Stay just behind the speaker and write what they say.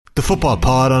The Football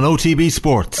Pod on OTB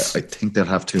Sports. I think they'll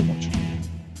have too much.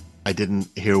 I didn't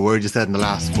hear a word you said in the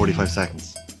last 45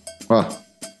 seconds. What?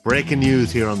 Breaking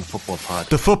news here on the Football Pod.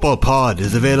 The Football Pod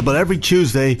is available every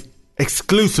Tuesday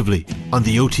exclusively on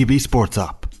the OTB Sports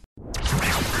app.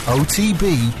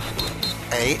 OTB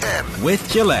AM.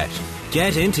 With Gillette.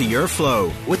 Get into your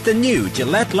flow with the new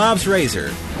Gillette Labs Razor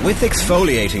with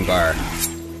exfoliating bar.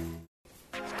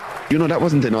 You know, that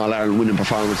wasn't an All-Ireland winning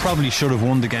performance. Probably should have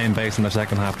won the game based on their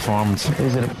second half performance.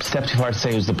 Is it a step too far to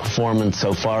say it was the performance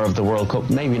so far of the World Cup?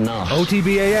 Maybe not.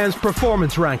 OTBAN's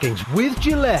performance rankings with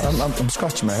Gillette. I'm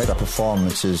scratching my head. That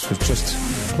performance was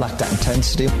just lacked that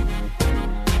intensity.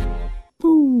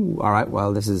 Ooh, all right,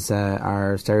 well, this is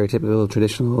our stereotypical,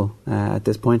 traditional, at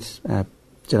this point,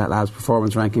 Gillette Labs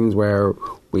performance rankings, where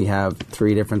we have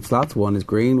three different slots. One is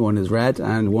green, one is red,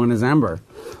 and one is amber.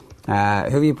 Who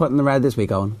have you put in the red this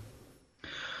week, Owen?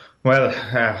 Well,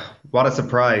 what a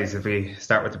surprise if we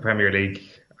start with the Premier League.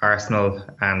 Arsenal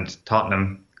and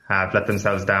Tottenham have let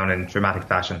themselves down in dramatic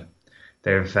fashion.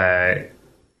 They've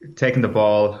taken the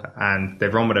ball and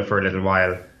they've run with it for a little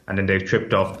while, and then they've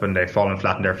tripped up and they've fallen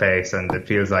flat on their face, and it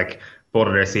feels like both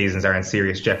of their seasons are in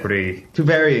serious jeopardy to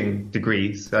varying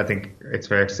degrees. I think it's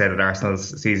fair to say that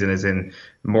Arsenal's season is in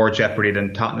more jeopardy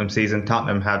than Tottenham's season.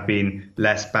 Tottenham have been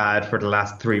less bad for the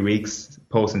last 3 weeks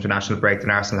post-international break than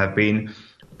Arsenal have been.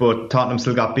 But Tottenham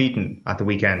still got beaten at the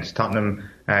weekend. Tottenham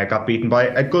got beaten by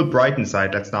a good Brighton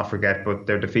side, let's not forget. But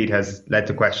their defeat has led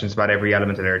to questions about every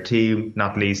element of their team,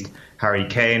 not least Harry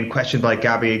Kane. Questioned by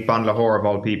Gabby Bonlahor, of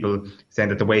all people, saying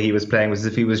that the way he was playing was as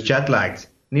if he was jet-lagged.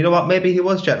 And you know what? Maybe he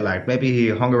was jet-lagged. Maybe he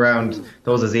hung around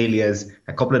those azaleas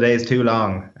a couple of days too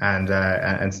long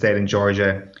and stayed in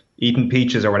Georgia, eating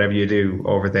peaches or whatever you do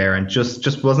over there, and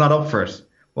just was not up for it.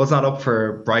 Was not up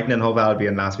for Brighton and Hove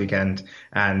Albion last weekend,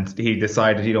 and he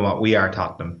decided, you know what, we are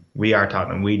Tottenham. We are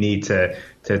Tottenham. We need to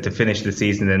finish the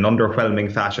season in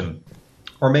underwhelming fashion.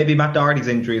 Or maybe Matt Doherty's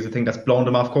injury is the thing that's blown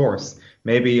them off course.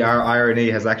 Maybe our irony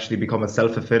has actually become a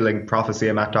self-fulfilling prophecy,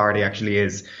 and Matt Doherty actually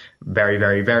is very,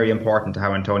 very, very important to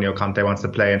how Antonio Conte wants to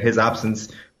play, and his absence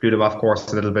blew them off course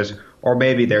a little bit. Or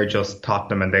maybe they're just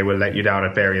Tottenham and they will let you down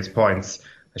at various points.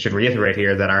 I should reiterate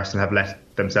here that Arsenal have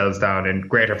let themselves down in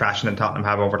greater fashion than Tottenham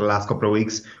have over the last couple of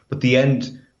weeks. But the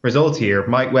end result here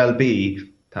might well be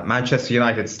that Manchester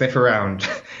United sniff around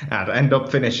and end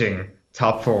up finishing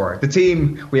top four. The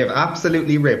team we have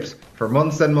absolutely ripped for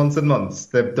months and months and months.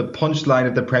 The punchline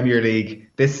of the Premier League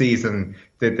this season.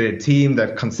 The team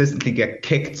that consistently get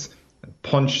kicked,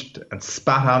 punched and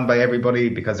spat on by everybody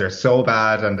because they're so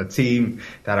bad, and a team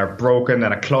that are broken,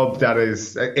 and a club that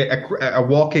is a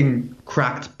walking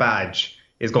cracked badge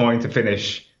is going to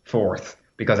finish fourth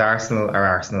because Arsenal are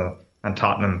Arsenal and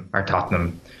Tottenham are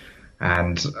Tottenham.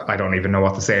 And I don't even know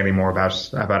what to say anymore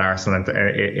about Arsenal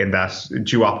in that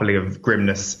duopoly of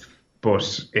grimness.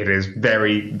 But it is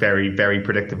very, very, very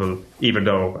predictable, even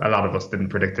though a lot of us didn't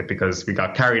predict it because we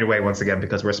got carried away once again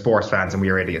because we're sports fans and we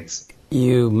are idiots.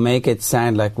 You make it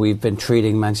sound like we've been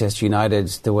treating Manchester United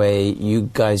the way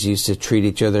you guys used to treat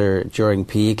each other during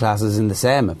PE classes in the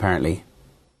SEM, apparently.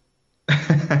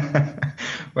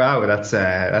 Wow, that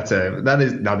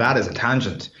is a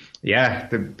tangent. Yeah,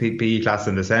 the PE class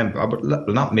in the SEM, but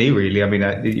not me really. I mean,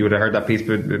 you would have heard that piece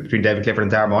between David Clifford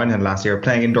and Darragh Moynihan last year,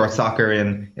 playing indoor soccer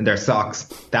in their socks.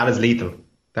 That is lethal.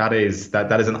 That is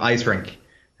an ice rink.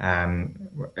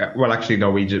 Well, actually,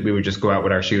 no, we would just go out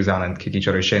with our shoes on and kick each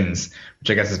other's shins, which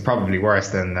I guess is probably worse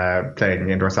than playing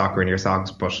indoor soccer in your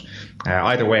socks. But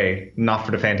either way, not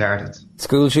for the faint-hearted.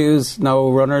 School shoes,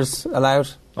 no runners allowed?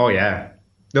 Oh, yeah.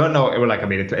 No, well, like, I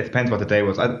mean, it depends what the day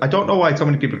was. I don't know why so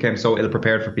many people came so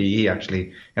ill-prepared for PE,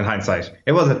 actually, in hindsight.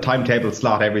 It was a timetable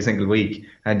slot every single week,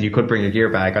 and you could bring a gear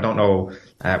bag. I don't know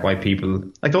why people...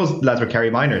 Like, those lads were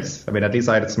Kerry minors. I mean, at least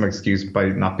I had some excuse by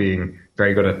not being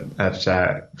very good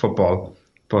at football.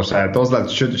 But those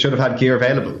lads should have had gear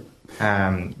available.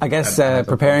 I guess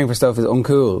preparing for stuff is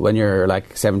uncool when you're,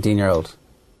 like, 17-year-old.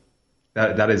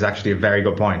 That is actually a very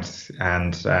good point.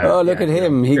 And look at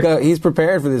him! He's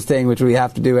prepared for this thing, which we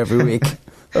have to do every week.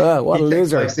 What a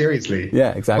loser! Life seriously.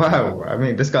 Yeah, exactly. Wow, I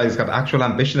mean, this guy's got actual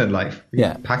ambition in life. He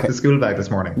packed the school bag this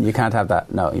morning. You can't have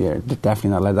that. No, you're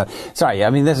definitely not allowed that. Sorry, I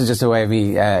mean, this is just a way of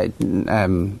me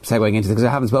segueing into this because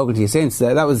I haven't spoken to you since.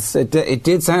 It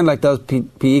did sound like those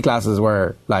PE classes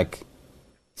were like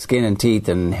skin and teeth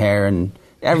and hair and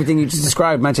everything you just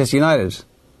described. Manchester United.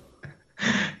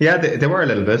 Yeah, they were a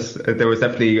little bit. There was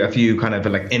definitely a few kind of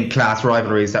like in-class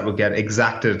rivalries that would get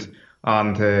exacted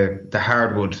on the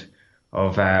hardwood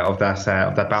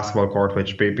that basketball court,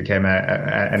 which became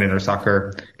an inner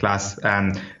soccer class.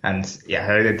 And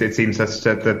yeah, it seems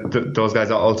that those guys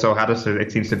also had it.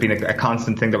 It seems to have been a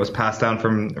constant thing that was passed down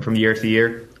from year to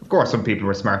year. Of course, some people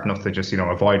were smart enough to just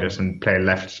avoid it and play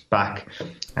left back,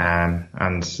 and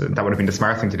that would have been the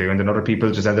smart thing to do. And then other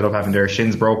people just ended up having their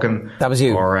shins broken. That was you.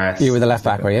 You were the left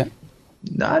back, were you?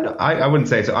 No, I wouldn't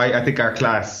say so. I think our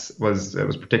class was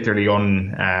particularly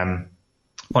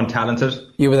untalented.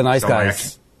 You were the nice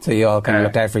guys, so you all kind of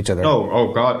looked out for each other.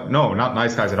 Oh God, no, not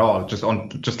nice guys at all.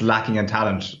 Just lacking in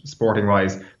talent, sporting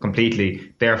wise,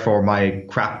 completely. Therefore, my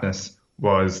crapness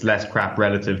was less crap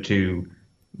relative to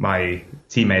my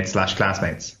teammates /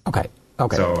 classmates. Okay.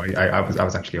 So I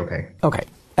was actually okay. Okay.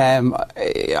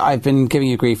 I've been giving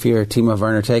you grief for your team of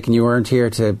Werner taking. You weren't here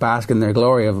to bask in their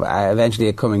glory of eventually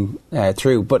it coming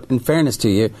through. But in fairness to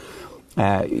you,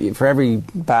 for every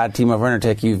bad team of Werner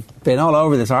take, you've been all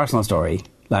over this Arsenal story,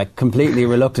 like completely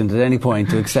reluctant at any point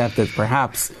to accept that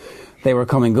perhaps they were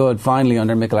coming good finally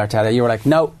under Mikel Arteta. You were like,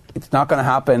 no, it's not going to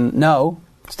happen. No,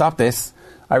 stop this.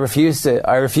 I refuse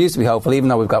to be hopeful, even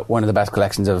though we've got one of the best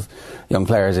collections of young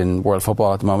players in world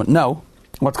football at the moment. No,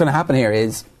 what's going to happen here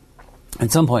is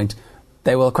at some point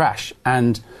they will crash,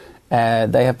 and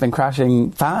they have been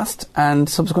crashing fast and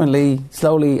subsequently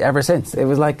slowly ever since. It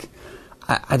was like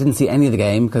I didn't see any of the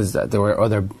game because there were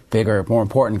other bigger, more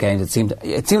important games. It seemed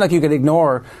like you could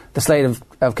ignore the slate of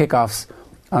kickoffs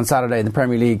on Saturday in the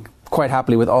Premier League quite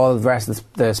happily with all the rest of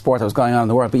the sport that was going on in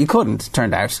the world, but you couldn't, it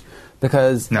turned out,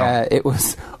 because it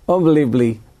was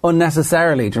unbelievably,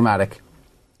 unnecessarily dramatic,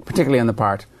 particularly on the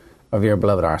part of your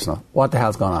beloved Arsenal. What the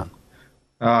hell's going on?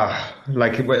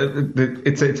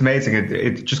 It's amazing.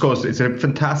 It just goes. It's a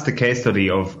fantastic case study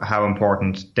of how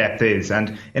important depth is,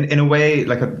 and in a way,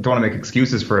 like, I don't want to make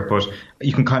excuses for it, but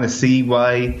you can kind of see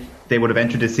why they would have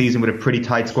entered this season with a pretty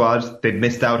tight squad. They'd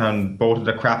missed out on both of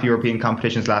the crap European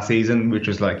competitions last season, which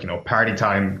was party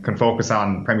time. Can focus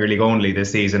on Premier League only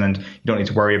this season, and you don't need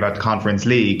to worry about the Conference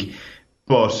League.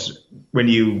 But when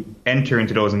you enter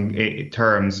into those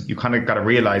terms, you kind of got to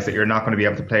realise that you're not going to be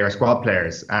able to play our squad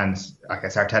players. And I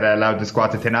guess Arteta allowed the squad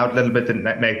to thin out a little bit, didn't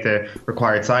make the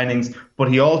required signings. But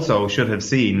he also should have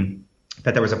seen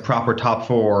that there was a proper top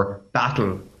four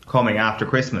battle coming after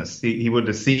Christmas. He would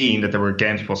have seen that there were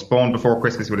games postponed before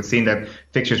Christmas. He would have seen that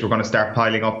fixtures were going to start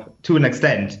piling up to an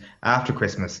extent after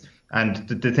Christmas. And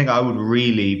the thing I would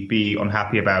really be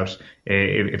unhappy about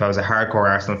if I was a hardcore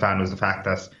Arsenal fan was the fact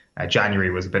that January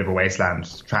was a bit of a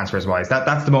wasteland transfers wise.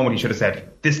 That's the moment he should have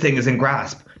said, this thing is in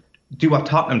grasp. Do what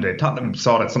Tottenham did. Tottenham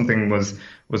saw that something was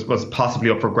possibly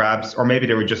up for grabs, or maybe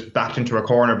they were just backed into a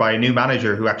corner by a new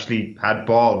manager who actually had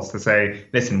balls to say,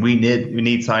 listen, we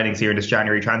need signings here in this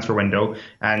January transfer window,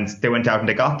 and they went out and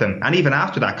they got them. And even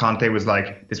after that, Conte was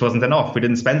like, this wasn't enough. We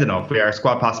didn't spend enough. Our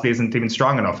squad possibly isn't even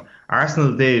strong enough.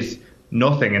 Arsenal did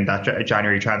nothing in that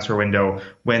January transfer window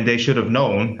when they should have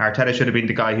known. Arteta should have been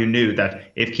the guy who knew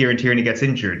that if Kieran Tierney gets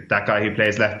injured, that guy who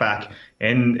plays left back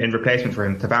in replacement for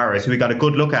him, Tavares, who we got a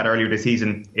good look at earlier this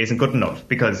season, isn't good enough,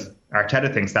 because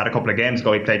Arteta thinks that a couple of games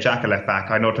ago he played Jack at left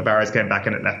back. I know Tavares came back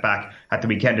in at left back at the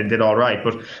weekend and did all right,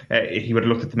 but he would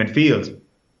have looked at the midfield.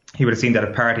 He would have seen that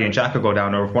if Partey and Xhaka go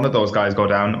down, or if one of those guys go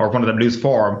down, or if one of them lose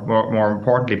form, more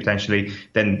importantly, potentially,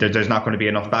 then there's not going to be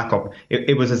enough backup.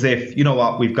 It was as if, you know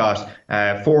what, we've got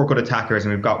 4 good attackers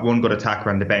and we've got 1 good attacker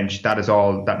on the bench. That is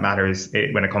all that matters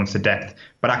when it comes to depth.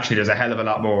 But actually, there's a hell of a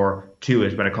lot more to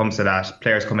it when it comes to that.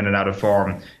 Players come in and out of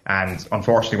form. And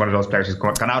unfortunately, one of those players who's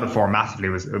gone out of form massively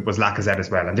was Lacazette as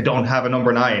well. And they don't have a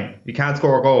number 9. You can't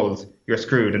score goals, you're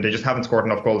screwed. And they just haven't scored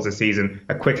enough goals this season.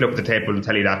 A quick look at the table will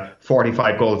tell you that.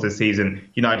 45 goals this season.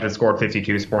 United have scored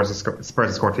 52. Spurs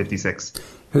have scored 56.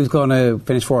 Who's going to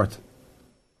finish 4th?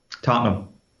 Tottenham.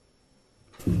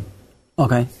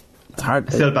 Okay. It's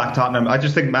hard. Still back Tottenham. I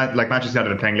just think Manchester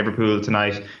United are playing Liverpool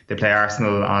tonight. They play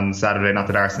Arsenal on Saturday. Not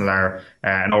that Arsenal are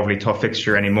an overly tough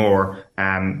fixture anymore.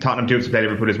 Tottenham do have to play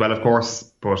Liverpool as well, of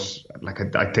course. But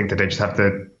I think that they just have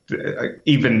to,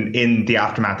 even in the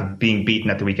aftermath of being beaten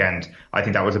at the weekend, I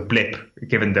think that was a blip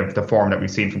given the form that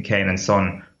we've seen from Kane and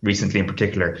Son recently in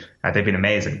particular. They've been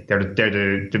amazing. They're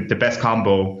the best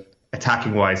combo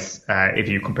attacking wise, if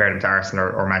you compare them to Arsenal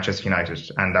or Manchester United.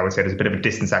 And I would say there's a bit of a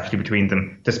distance actually between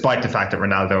them, despite the fact that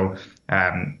Ronaldo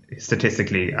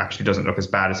statistically actually doesn't look as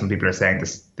bad as some people are saying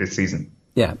this season.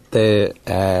 Yeah, the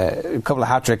couple of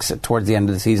hat-tricks towards the end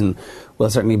of the season will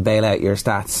certainly bail out your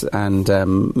stats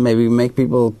and maybe make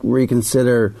people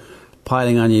reconsider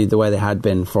piling on you the way they had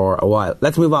been for a while.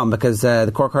 Let's move on, because the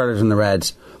Cork Hurlers in the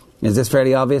red, is this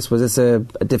fairly obvious? Was this a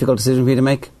difficult decision for you to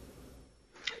make?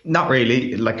 Not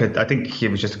really. Like I think it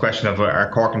was just a question of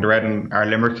are Cork in the red and are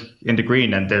Limerick in the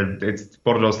green, and it's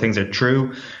both of those things are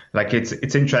true. Like it's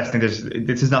interesting. This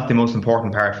is not the most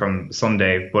important part from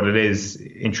Sunday, but it is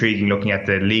intriguing looking at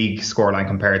the league scoreline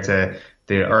compared to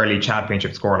the early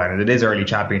championship scoreline. And it is early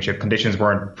championship. Conditions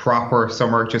weren't proper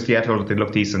summer just yet, although they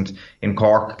looked decent in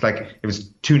Cork. Like it was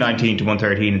 219 to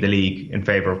 113 in the league in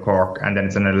favour of Cork, and then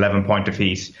it's an 11-point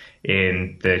defeat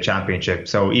in the championship.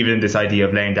 So even this idea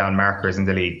of laying down markers in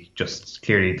the league just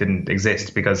clearly didn't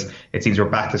exist, because it seems we're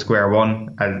back to square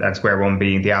one, and square one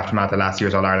being the aftermath of last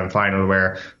year's All-Ireland final,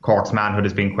 where Cork's manhood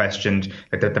has been questioned,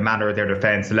 like the manner of their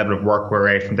defence, the level of work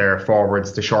rate from their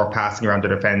forwards, the short passing around the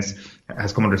defence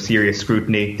has come under serious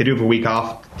scrutiny. They do have a week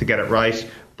off to get it right,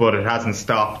 but it hasn't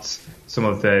stopped some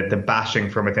of the bashing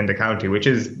from within the county, which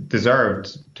is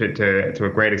deserved to a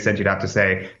great extent, you'd have to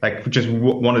say. Like just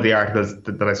one of the articles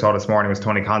that I saw this morning was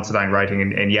Tony Considine writing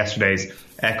in yesterday's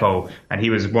Echo, and he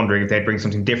was wondering if they'd bring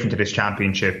something different to this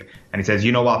championship. And he says,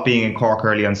 you know what, being in Cork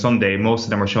early on Sunday, most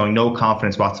of them are showing no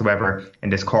confidence whatsoever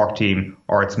in this Cork team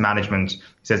or its management. He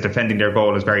says defending their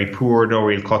goal is very poor, no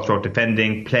real cutthroat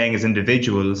defending, playing as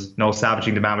individuals, no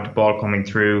savaging the man with the ball coming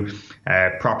through,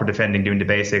 proper defending, doing the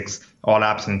basics, all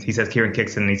absent. He says Kieran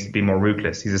Kickson needs to be more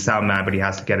ruthless. He's a sound man, but he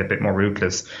has to get a bit more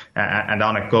ruthless. And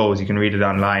on it goes. You can read it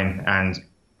online. And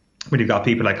when you've got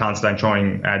people like Constantine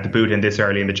throwing the boot in this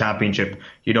early in the championship,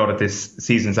 you know that this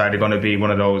season's either going to be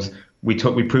one of those we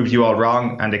proved you all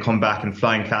wrong and they come back in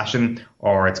flying fashion,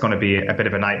 or it's going to be a bit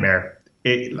of a nightmare.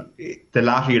 The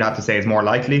latter, you'd have to say, is more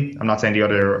likely. I'm not saying the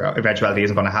other eventuality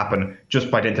isn't going to happen,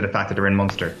 just by dint of the fact that they're in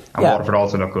Munster, and Waterford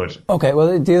also look good. Okay,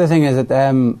 well, the other thing is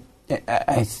that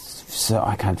so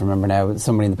I can't remember now,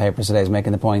 somebody in the papers today is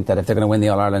making the point that if they're going to win the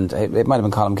All-Ireland, it might have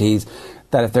been Colm Keys,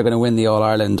 that if they're going to win the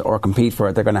All-Ireland or compete for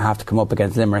it, they're going to have to come up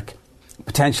against Limerick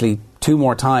potentially 2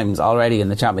 more times already in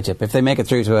the championship. If they make it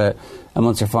through to a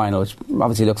Munster final, which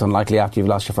obviously looks unlikely after you've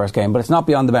lost your first game, but it's not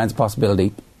beyond the bounds of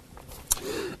possibility.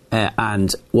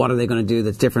 And what are they going to do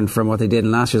that's different from what they did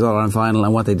in last year's All-Ireland final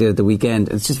and what they did at the weekend?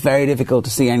 It's just very difficult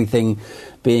to see anything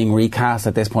being recast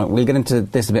at this point. We'll get into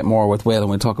this a bit more with Will, and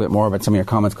we'll talk a bit more about some of your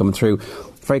comments coming through.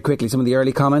 Very quickly, some of the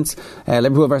early comments.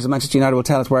 Liverpool versus Manchester United will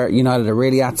tell us where United are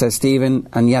really at, says Stephen.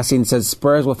 And Yassine says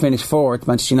Spurs will finish fourth.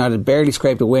 Manchester United barely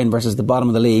scraped a win versus the bottom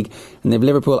of the league, and they've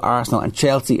Liverpool, Arsenal and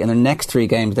Chelsea in their next 3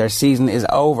 games. Their season is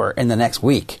over in the next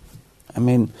week. I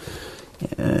mean,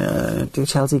 do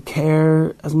Chelsea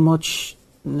care as much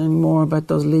anymore about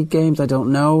those league games? I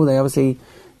don't know. They obviously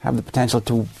have the potential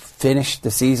to finish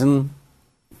the season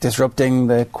disrupting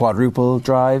the quadruple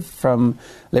drive from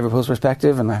Liverpool's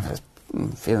perspective, and I have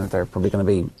a feeling that they're probably going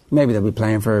to be, maybe they'll be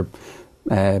playing for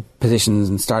positions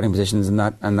and starting positions, and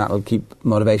that'll keep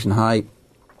motivation high.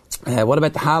 What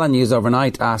about the Haaland news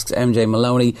overnight, asks MJ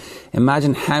Maloney.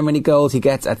 Imagine how many goals he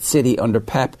gets at City under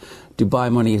Pep.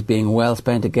 Dubai money is being well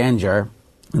spent again, Ger.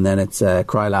 And then it's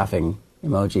cry laughing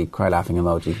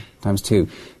emoji times 2,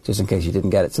 just in case you didn't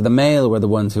get it. So the Mail were the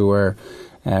ones who were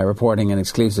reporting an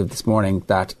exclusive this morning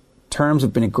that terms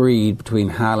have been agreed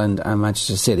between Haaland and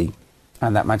Manchester City,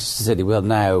 and that Manchester City will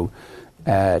now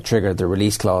trigger the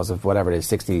release clause of whatever it is,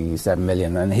 67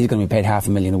 million, and he's going to be paid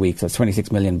 $500,000 a week, so it's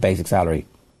 26 million basic salary.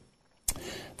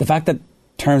 The fact that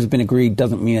terms have been agreed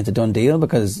doesn't mean it's a done deal,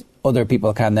 because other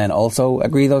people can then also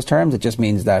agree those terms. It just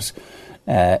means that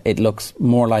it looks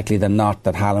more likely than not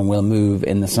that Haaland will move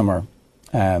in the summer,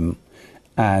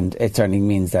 and it certainly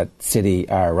means that City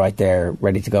are right there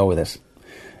ready to go with it.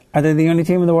 Are they the only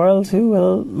team in the world who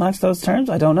will match those terms?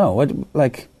 I don't know.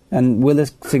 And will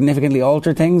this significantly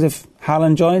alter things if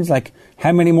Haaland joins? Like,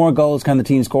 how many more goals can the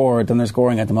team score than they're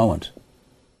scoring at the moment?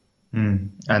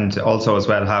 And also as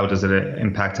well, how does it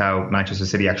impact how Manchester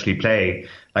City actually play?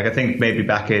 Like, I think maybe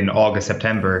back in August,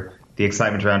 September, the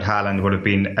excitement around Haaland would have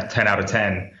been a 10 out of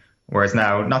 10. Whereas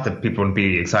now, not that people wouldn't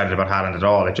be excited about Haaland at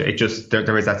all. It just,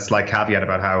 there is that slight caveat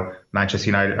about how Manchester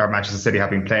United or Manchester City have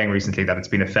been playing recently, that it's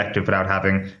been effective without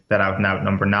having that out and out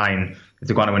number 9. If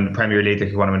they want to win the Premier League,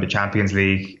 if they want to win the Champions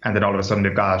League, and then all of a sudden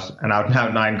they've got an out and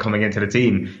out 9 coming into the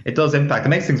team, it does impact. It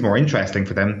makes things more interesting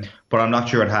for them, but I'm not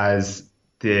sure it has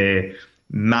the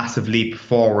massive leap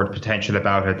forward potential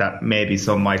about it that maybe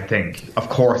some might think. Of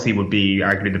course, he would be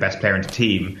arguably the best player in the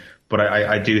team, but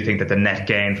I do think that the net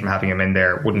gain from having him in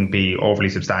there wouldn't be overly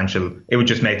substantial. It would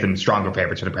just make them stronger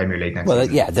favourites for the Premier League next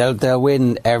season. Yeah, they'll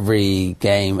win every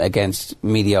game against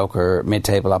mediocre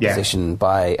mid-table opposition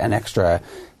by an extra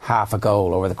half a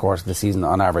goal over the course of the season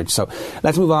on average. So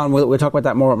let's move on. We'll talk about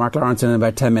that more with Mark Lawrence in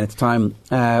about 10 minutes' time.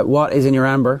 What is in your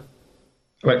amber?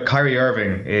 Well, Kyrie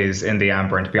Irving is in the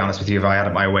amber, and to be honest with you, if I had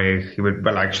it my way, he would.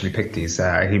 Well, I actually picked these.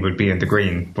 He would be in the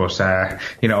green. But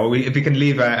if we can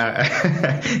leave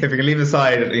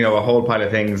aside, a whole pile of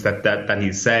things that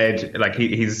he's said, like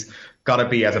he's got to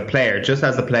be, as a player, just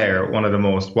as a player, one of the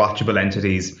most watchable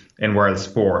entities in world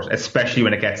sport, especially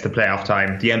when it gets to playoff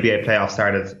time. The NBA playoffs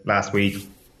started last week.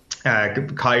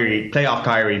 Playoff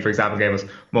Kyrie, for example, gave us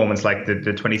moments like the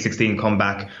 2016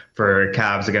 comeback for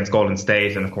Cavs against Golden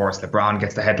State, and of course LeBron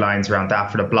gets the headlines around that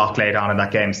for the block laid on in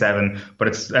that Game 7. But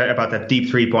it's about that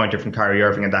deep three-pointer from Kyrie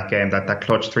Irving in that game, that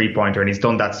clutch three-pointer, and he's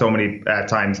done that so many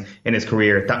times in his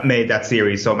career. That made that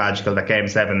series so magical, that Game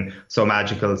 7 so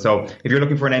magical. So if you're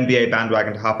looking for an NBA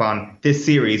bandwagon to hop on, this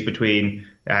series between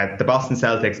the Boston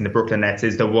Celtics and the Brooklyn Nets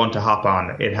is the one to hop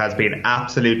on. It has been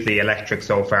absolutely electric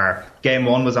so far. Game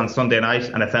 1 was on Sunday night,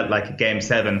 and it felt like Game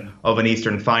 7 of an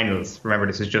Eastern Finals. Remember,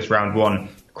 this is just round 1.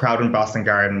 The crowd in Boston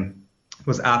Garden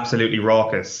was absolutely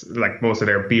raucous. Like, most of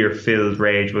their beer-filled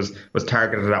rage was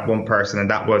targeted at one person, and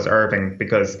that was Irving,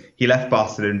 because he left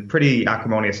Boston in pretty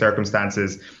acrimonious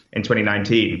circumstances in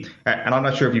 2019. And I'm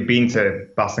not sure if you've been to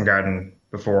Boston Garden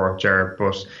before, Ger,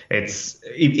 but it's,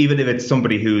 even if it's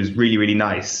somebody who's really, really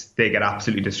nice, they get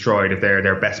absolutely destroyed if they're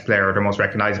their best player or their most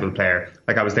recognisable player.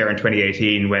 Like, I was there in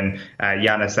 2018 when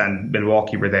Giannis and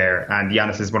Milwaukee were there, and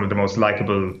Giannis is one of the most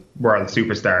likeable world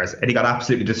superstars, and he got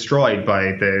absolutely destroyed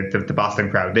by the Boston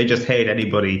crowd. They just hate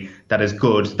anybody that is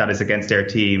good, that is against their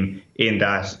team in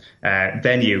that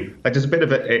venue. Like, there's a bit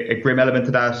of a grim element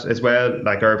to that as well.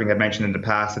 Like Irving had mentioned in the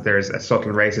past, that there's a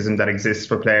subtle racism that exists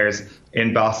for players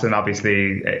in Boston. Obviously,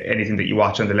 anything that you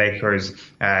watch on the Lakers,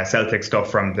 Celtic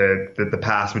stuff from the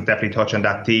past would definitely touch on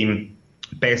that theme.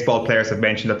 Baseball players have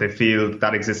mentioned that they feel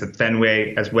that exists at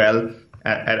Fenway as well.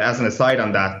 And as an aside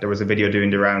on that, there was a video doing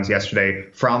the rounds yesterday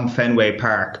from Fenway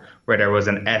Park where there was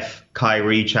an F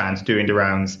Kyrie chant doing the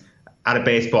rounds at a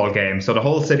baseball game. So the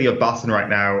whole city of Boston right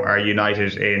now are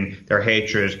united in their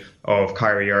hatred of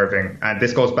Kyrie Irving. And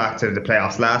this goes back to the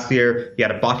playoffs last year. He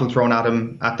had a bottle thrown at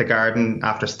him at the Garden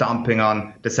after stomping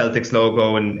on the Celtics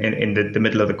logo in the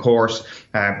middle of the court.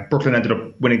 Brooklyn ended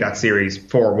up winning that series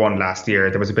 4-1 last year.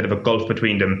 There was a bit of a gulf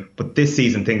between them. But this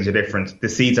season, things are different. The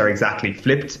seeds are exactly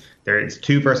flipped. It's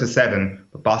 2 versus 7,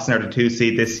 but Boston are the 2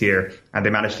 seed this year, and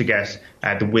they managed to get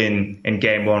the win in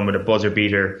Game 1 with a buzzer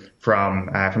beater from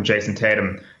Jason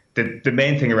Tatum. The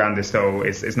main thing around this, though,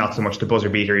 is not so much the buzzer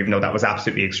beater, even though that was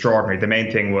absolutely extraordinary. The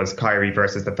main thing was Kyrie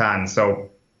versus the fans.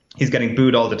 So he's getting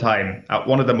booed all the time. At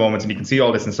one of the moments, and you can see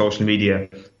all this in social media,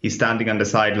 he's standing on the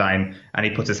sideline and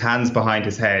he puts his hands behind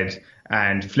his head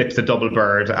and flips the double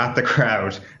bird at the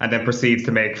crowd, and then proceeds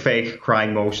to make fake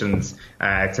crying motions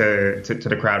to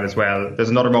the crowd as well. There's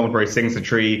another moment where he sings the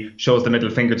tree, shows the middle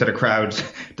finger to the crowd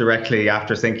directly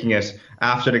after singing it.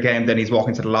 After the game, then he's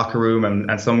walking to the locker room,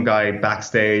 and some guy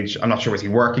backstage, I'm not sure, was he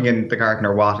working in the Garden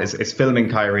or what, is filming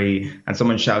Kyrie, and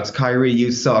someone shouts, "Kyrie,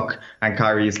 you suck," and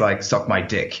Kyrie's like, "Suck my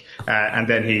dick." And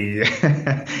then he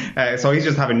so he's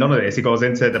just having none of this. He goes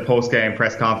into the post-game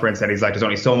press conference and he's like, there's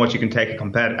only so much you can take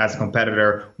as a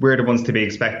competitor. We're the ones to be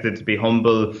expected to be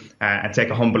humble and take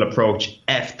a humble approach.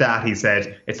 F that, he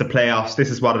said. It's the playoffs. This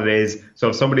is what it is. So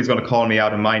if somebody's going to call me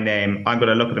out in my name, I'm going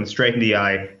to look at them straight in the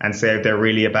eye and say if they're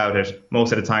really about it.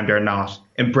 Most of the time they're not.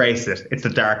 Embrace it. It's the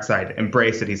dark side.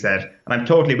 Embrace it, he said. And I'm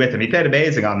totally with him. He played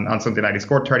amazing on Sunday night. He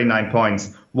scored 39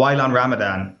 points while on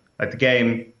Ramadan. Like, the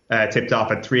game tipped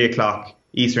off at 3 o'clock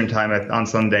Eastern time on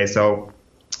Sunday. So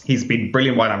he's been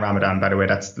brilliant while on Ramadan, by the way.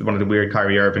 That's one of the weird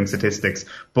Kyrie Irving statistics.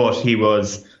 But he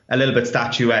was a little bit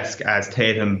statuesque as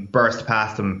Tatum burst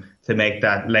past him to make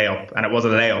that layup. And it was a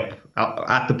layup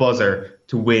at the buzzer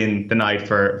to win the night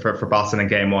for Boston in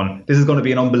Game 1. This is going to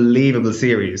be an unbelievable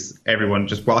series. Everyone,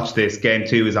 just watch this. Game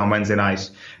 2 is on Wednesday night,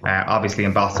 obviously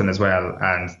in Boston as well.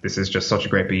 And this is just such a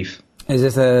great beef. Is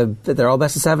this they're all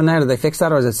best of 7 now? Did they fix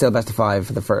that, or is it still best of 5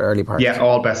 for the early part? Yeah,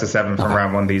 all best of 7 from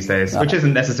round 1 these days, which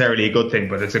isn't necessarily a good thing,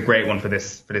 but it's a great one for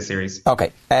this series.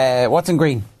 Okay, what's in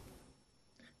green?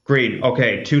 Green,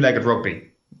 okay, 2-legged rugby.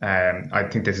 I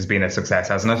think this has been a success,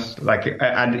 hasn't it? Like,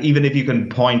 and even if you can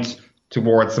point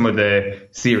towards some of the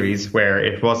series where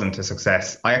it wasn't a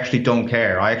success, I actually don't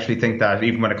care. I actually think that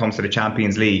even when it comes to the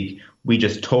Champions League, we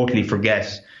just totally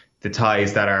forget the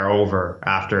ties that are over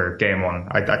after Game 1.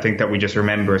 I think that we just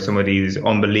remember some of these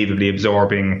unbelievably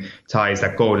absorbing ties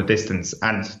that go the distance.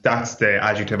 And that's the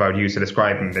adjective I would use to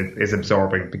describe them, is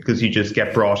absorbing, because you just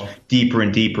get brought deeper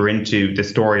and deeper into the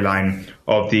storyline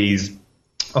of these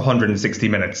 160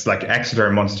 minutes. Like Exeter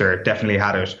and Munster definitely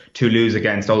had it. Toulouse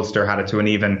against Ulster had it to an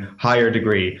even higher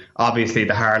degree. Obviously,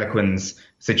 the Harlequins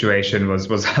situation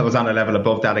was on a level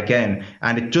above that again.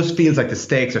 And it just feels like the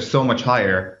stakes are so much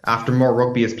higher after more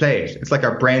rugby is played. It's like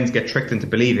our brains get tricked into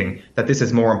believing that this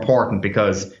is more important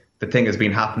because the thing has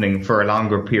been happening for a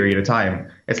longer period of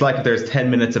time. It's like if there's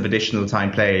 10 minutes of additional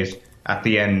time played at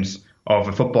the end of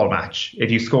a football match. If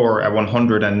you score a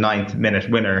 109th minute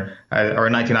winner or a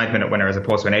 99th minute winner as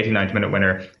opposed to an 89th minute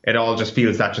winner, it all just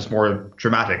feels that just more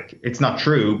dramatic. It's not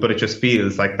true, but it just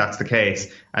feels like that's the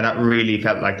case. And that really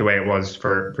felt like the way it was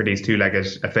for these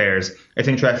two-legged affairs. It's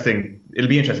interesting. It'll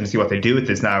be interesting to see what they do with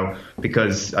this now,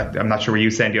 because I'm not sure, were you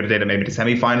saying the other day that maybe the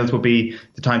semi-finals will be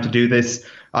the time to do this?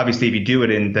 Obviously, if you do it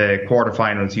in the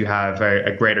quarterfinals, you have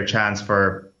a greater chance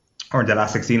for, or the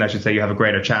last 16, I should say, you have a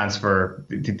greater chance for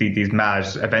these mad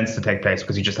events to take place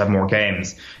because you just have more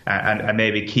games. And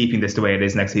maybe keeping this the way it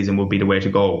is next season will be the way to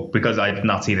go, because I did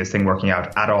not see this thing working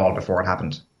out at all before it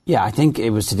happened. Yeah, I think it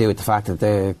was to do with the fact that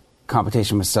the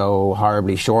competition was so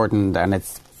horribly shortened, and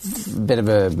it's a bit of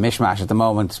a mishmash at the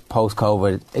moment,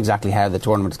 post-COVID, exactly how the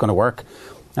tournament is going to work.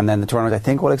 And then the tournament, I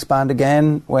think, will expand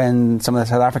again when some of the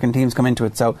South African teams come into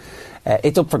it. So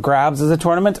it's up for grabs as a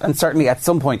tournament. And certainly at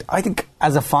some point, I think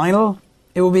as a final,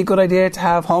 it would be a good idea to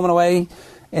have home and away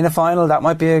in a final. That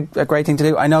might be a great thing to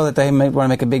do. I know that they might want to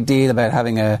make a big deal about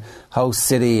having a host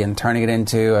city and turning it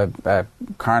into a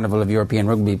carnival of European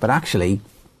rugby. But actually,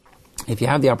 if you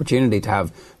have the opportunity to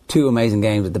have two amazing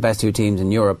games with the best two teams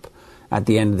in Europe at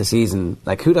the end of the season,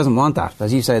 like, who doesn't want that?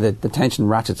 As you say, the tension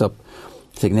ratchets up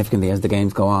significantly as the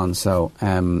games go on. So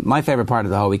my favourite part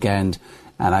of the whole weekend,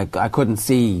 and I couldn't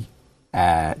see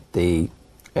the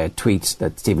tweet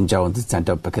that Stephen Jones had sent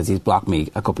up because he's blocked me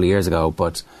a couple of years ago,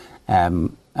 but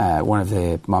one of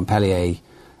the Montpellier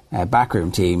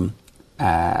backroom team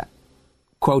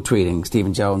quote tweeting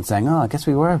Stephen Jones saying, I guess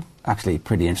we were actually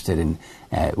pretty interested in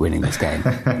winning this game.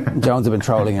 Jones had been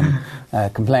trolling him,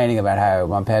 complaining about how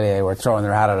Montpellier were throwing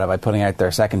their hat at it by putting out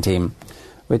their second team,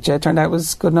 which turned out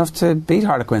was good enough to beat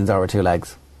Harlequins over two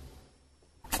legs.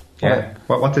 Yeah.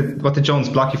 What did Jones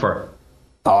block you for?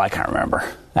 Oh, I can't remember.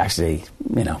 Actually,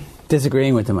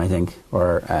 disagreeing with him, I think,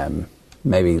 or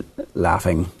maybe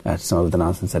laughing at some of the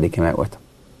nonsense that he came out with.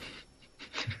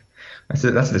 That's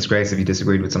a disgrace if you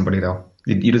disagreed with somebody, though.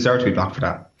 You deserve to be blocked for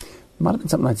that. Might have been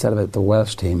something I'd said about the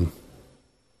Welsh team.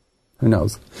 Who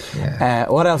knows? Yeah.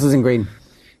 What else is in green?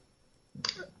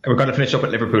 We're going to finish up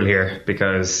at Liverpool here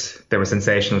because they were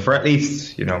sensational for at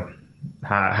least,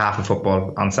 half of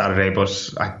football on Saturday. But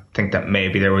I think that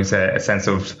maybe there was a sense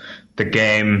of the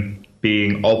game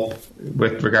being up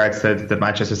with regards to the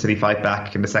Manchester City fight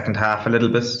back in the second half a little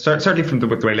bit. Certainly from the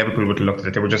way Liverpool would have looked at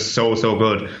it. They were just so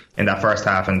good in that first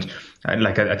half. And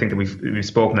I think that we've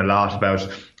spoken a lot about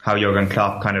how Jurgen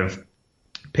Klopp kind of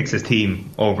picks his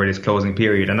team over this closing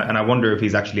period. And I wonder if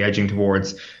he's actually edging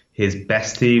towards his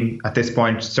best team at this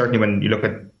point. Certainly when you look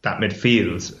at that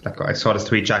midfield, like I saw this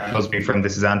tweet, Jack Busby from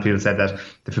This Is Anfield said that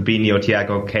the Fabinho,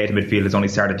 Thiago, Keita midfield has only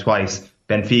started twice.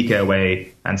 Benfica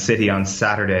away and City on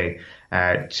Saturday.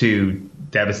 Two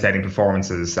devastating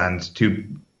performances and two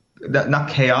not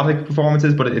chaotic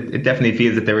performances, but it definitely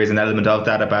feels that there is an element of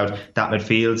that about that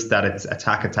midfield, that it's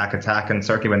attack, and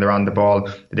certainly when they're on the ball,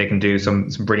 they can do some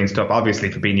brilliant stuff.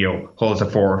 Obviously, Fabinho holds the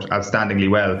fort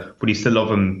outstandingly well, but you still love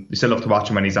him. You still love to watch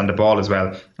him when he's on the ball as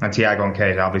well. And Thiago and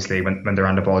Keita, obviously, when they're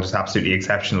on the ball, just absolutely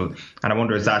exceptional. And I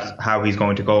wonder, is that how he's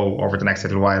going to go over the next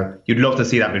little while? You'd love to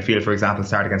see that midfield, for example,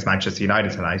 start against Manchester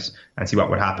United tonight and see what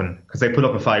would happen, because they put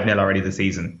up a 5-0 already this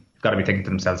season. You've got to be thinking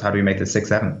to themselves, how do we make this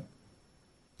 6-7?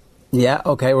 Yeah,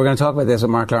 okay, we're going to talk about this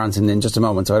with Mark Lawrence in just a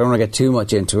moment, so I don't want to get too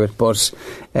much into it, but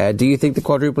do you think the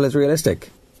quadruple is realistic?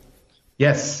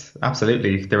 Yes,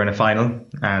 absolutely. They're in a final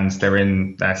and they're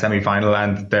in a semi-final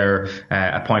and they're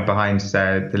a point behind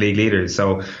the league leaders.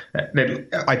 So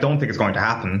I don't think it's going to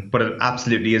happen, but it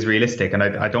absolutely is realistic. And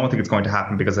I don't think it's going to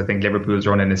happen because I think Liverpool's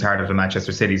running is harder than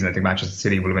Manchester City's, and I think Manchester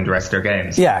City will win the rest of their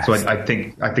games. Yeah. So I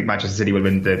think Manchester City will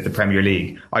win the Premier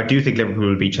League. I do think Liverpool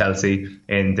will beat Chelsea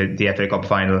in the FA Cup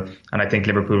final, and I think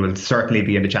Liverpool will certainly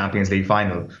be in the Champions League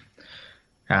final.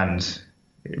 And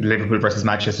Liverpool versus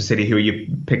Manchester City, who are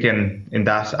you picking in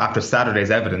that after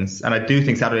Saturday's evidence? And I do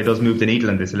think Saturday does move the needle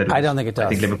in this a little bit. I don't think it does. I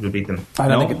think Liverpool beat them. I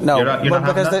don't think it, no. You're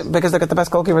not because they've got the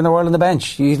best goalkeeper in the world on the bench.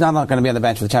 He's not going to be on the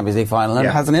bench for the Champions League final, and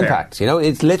it has an impact.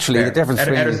 It's literally the difference.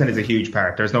 Ederson is a huge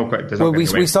part. There's no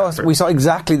we saw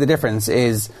exactly the difference.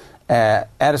 Is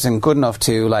Ederson good enough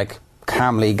to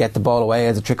calmly get the ball away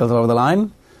as it trickles over the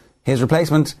line? His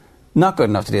replacement not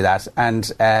good enough to do that,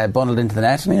 and bundled into the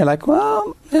net. And you're like,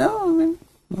 well,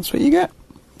 that's what you get.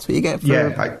 That's what you get for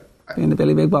being the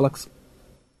Billy Big Bollocks.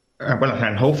 Well,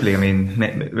 and hopefully, I mean,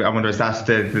 I wonder, is that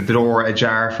the door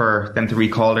ajar for them to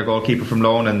recall their goalkeeper from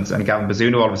loan and Gavin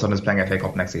Bazunu all of a sudden is playing FA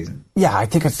Cup next season? Yeah, I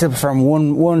think I'd still prefer him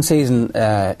one season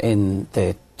in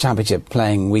the Championship,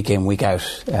 playing week in, week out,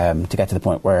 to get to the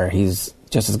point where he's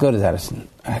just as good as Edison.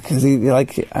 Because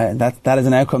that is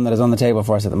an outcome that is on the table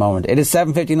for us at the moment. It is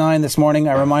 7:59 this morning.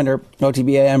 A reminder,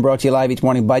 OTBAM brought to you live each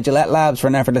morning by Gillette Labs for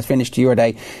an effortless finish to your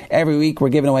day. Every week we're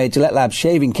giving away a Gillette Labs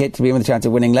shaving kit to be with a chance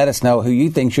of winning. Let us know who you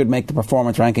think should make the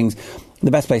performance rankings.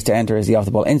 The best place to enter is the Off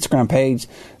The Ball Instagram page.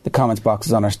 The comments box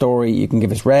is on our story. You can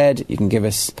give us red, you can give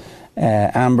us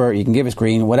amber, you can give us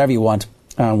green, whatever you want.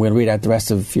 And we'll read out the rest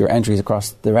of your entries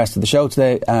across the rest of the show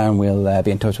today, and we'll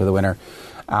be in touch with the winner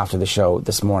after the show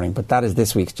this morning. But that is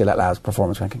this week's Gillette Labs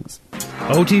Performance Rankings.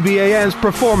 OTBAM's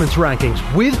Performance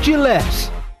Rankings with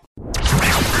Gillette.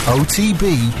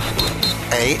 OTB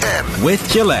AM. With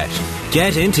Gillette.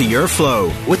 Get into your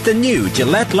flow with the new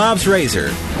Gillette Labs Razor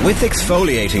with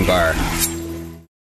exfoliating bar.